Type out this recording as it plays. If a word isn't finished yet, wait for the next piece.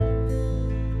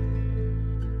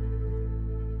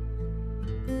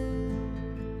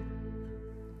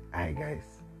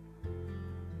guys,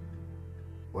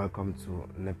 welcome to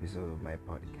an episode of my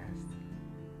podcast.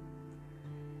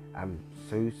 I'm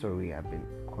so sorry I've been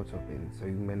caught up in so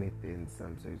many things.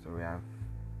 I'm so sorry I've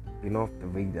been off the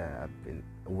radar. I've been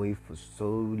away for so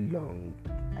long.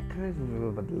 I can't even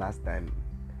remember the last time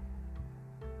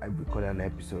I recorded an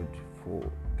episode for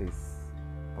this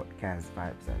podcast,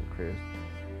 Vibes and Crews.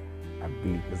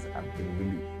 Because I've been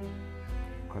really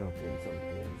caught up in some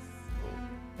things. So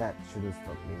that shouldn't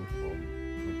stop me from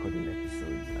recording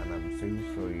episodes, and I'm so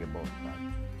sorry about that.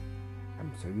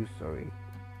 I'm so sorry.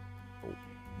 Oh,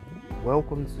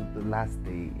 welcome to the last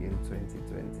day in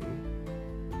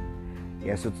 2020.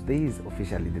 Yeah, so today is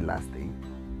officially the last day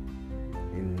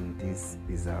in this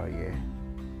bizarre year.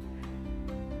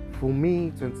 For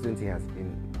me, 2020 has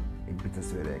been a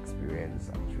bittersweet experience.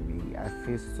 Actually, I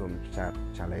faced some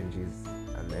challenges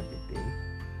and everything,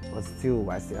 but I still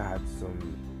had some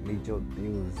major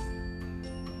deals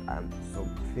and some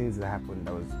things that happened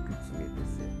that was good to me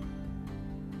this year.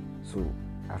 So,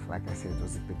 like I said, it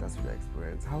was a bittersweet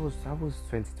experience. How was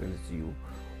 2020 to you?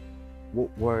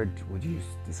 What word would you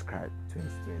describe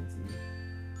 2020?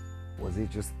 Was it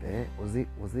just there? Was it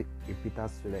a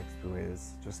bittersweet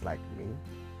experience just like me?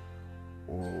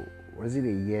 Or was it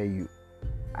a year you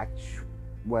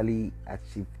actually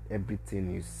achieved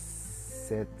everything you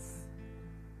set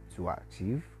to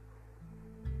achieve?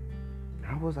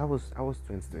 How was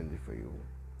 2020 for you?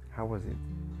 How was it?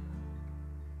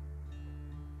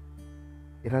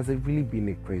 It has really been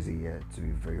a crazy year, to be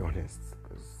very honest,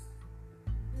 because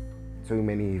so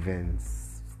many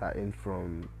events, starting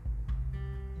from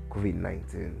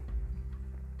COVID-19.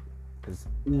 Because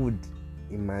who would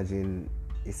imagine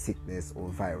a sickness or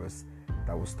virus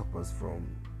that will stop us from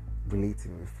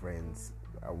relating with friends,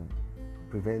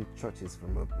 prevent churches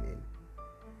from opening,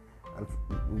 and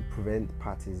will prevent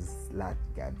parties, large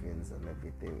gatherings and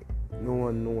everything. No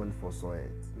one foresaw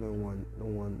it. No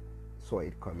one saw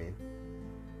it coming.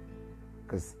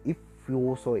 Because if we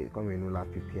all saw it coming, we'll have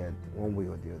prepared one way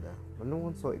or the other. But no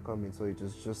one saw it coming, so it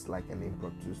was just like an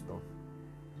impromptu stuff.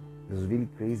 It was really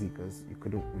crazy because you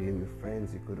couldn't relate with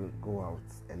friends, you couldn't go out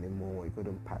anymore, you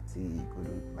couldn't party, you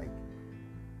couldn't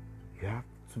you have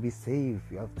to be safe,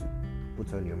 you have to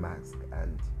put on your mask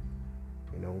and,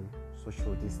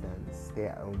 social distance, stay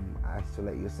at home,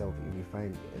 isolate yourself if you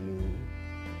find any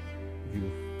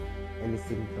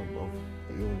symptom of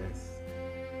the illness.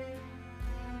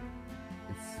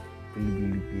 It's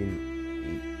really been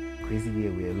a crazy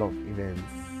year with a lot of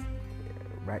events.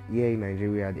 Right here in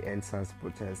Nigeria, the EndSARS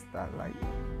protest that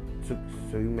took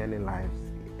so many lives.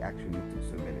 It actually took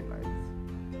so many lives.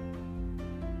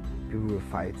 People were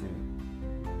fighting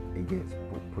against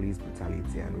police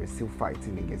brutality, and we're still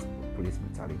fighting against police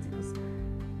brutality because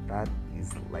that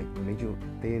is major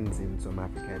things in some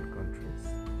African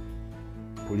countries.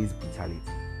 Police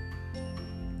brutality.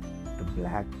 The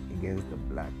black against the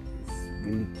black is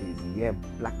really crazy. Yeah,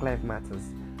 Black Lives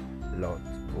Matters a lot.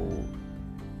 Or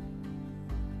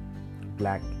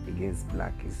black against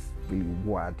black is really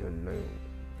what I don't know.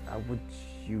 How would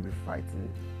you be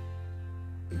fighting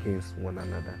against one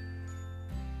another?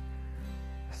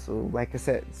 So, like I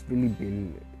said, it's really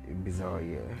been a bizarre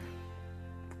year.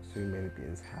 So many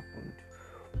things happened.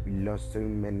 We lost so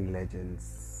many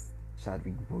legends.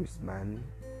 Chadwick Boseman,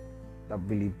 that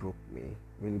really broke me,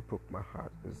 really broke my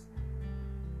heart, because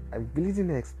I really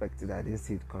didn't expect it. I didn't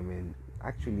see it coming.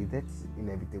 Actually, that's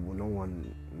inevitable. No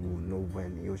one will know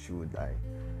when he or she will die.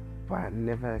 But I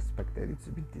never expected it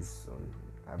to be this soon.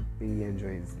 I really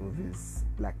enjoyed his movies,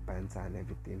 Black Panther and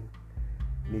everything.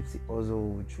 Nipsey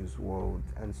Hussle, Juice WRLD,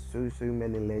 and so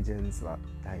many legends that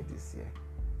died this year.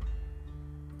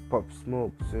 Pop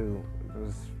Smoke, so it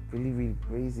was really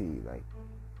crazy.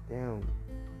 Damn.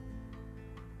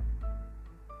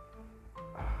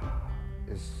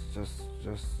 It's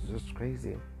just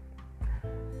crazy.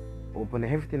 Upon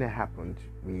everything that happened,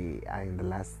 we are in the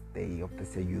last day of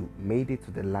this year. You made it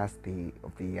to the last day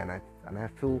of the year, and I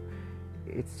feel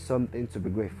it's something to be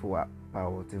grateful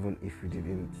about, even if you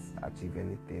didn't achieve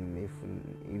anything.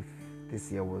 If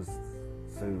this year was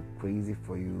so crazy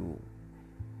for you,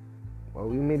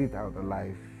 well, you made it out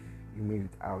alive. You made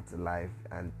it out alive,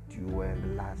 and you were in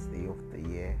the last day of the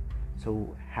year.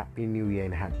 So happy New Year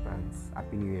in advance.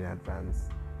 Happy New Year in advance.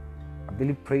 I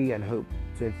really pray and hope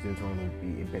 2021 will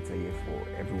be a better year for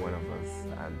every one of us,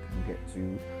 and we get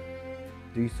to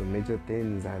do some major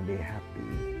things and be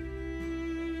happy.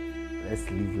 Let's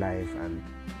live life, and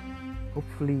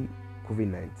hopefully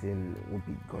COVID-19 will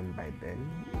be gone by then.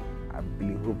 I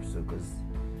really hope so, because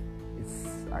it's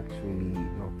actually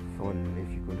not fun if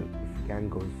you can't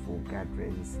go for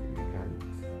gatherings, if you can't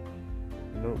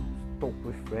talk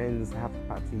with friends, have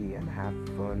party, and have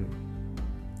fun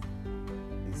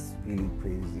is really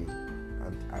crazy.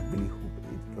 And I really hope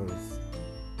it goes.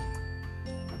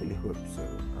 I really hope so.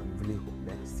 And really hope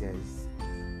next year is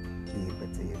be a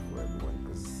better year for everyone,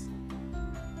 because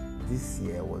this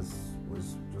year was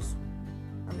just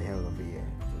an hell of a year.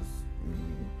 It was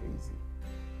really crazy.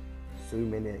 So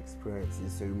many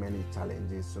experiences, so many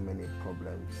challenges, so many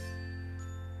problems.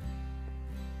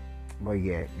 But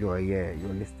yeah, you're here,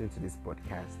 you're listening to this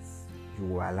podcast.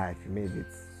 You are alive, you made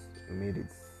it. You made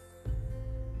it.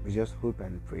 We just hope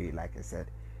and pray, like I said.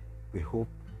 We hope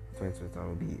 2021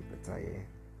 will be a better year.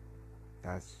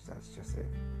 That's just it.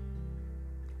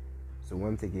 So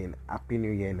once again, Happy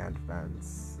New Year in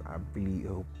advance. I really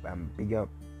hope bigger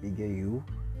you,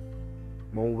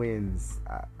 more wins.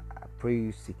 I pray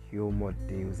you secure more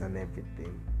deals and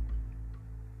everything.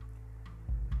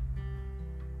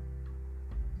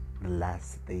 The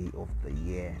last day of the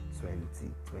year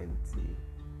 2020.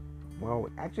 Wow,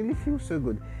 it actually feels so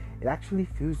good. It actually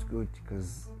feels good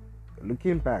because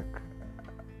looking back,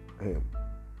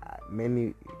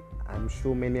 I'm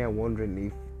sure many are wondering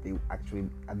if they actually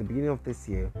at the beginning of this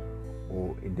year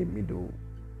or in the middle.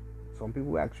 Some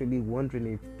people are actually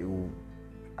wondering if they will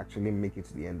actually make it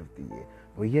to the end of the year.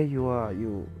 But here you are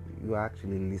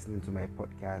actually listening to my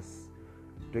podcast,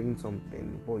 doing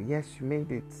something. But yes, you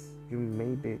made it. You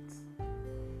made it.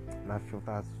 And I feel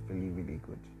that's really, really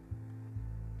good.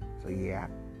 So yeah,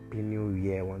 Happy New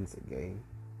Year once again.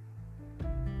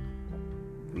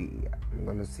 I'm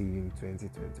gonna see you in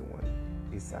 2021.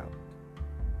 Peace out.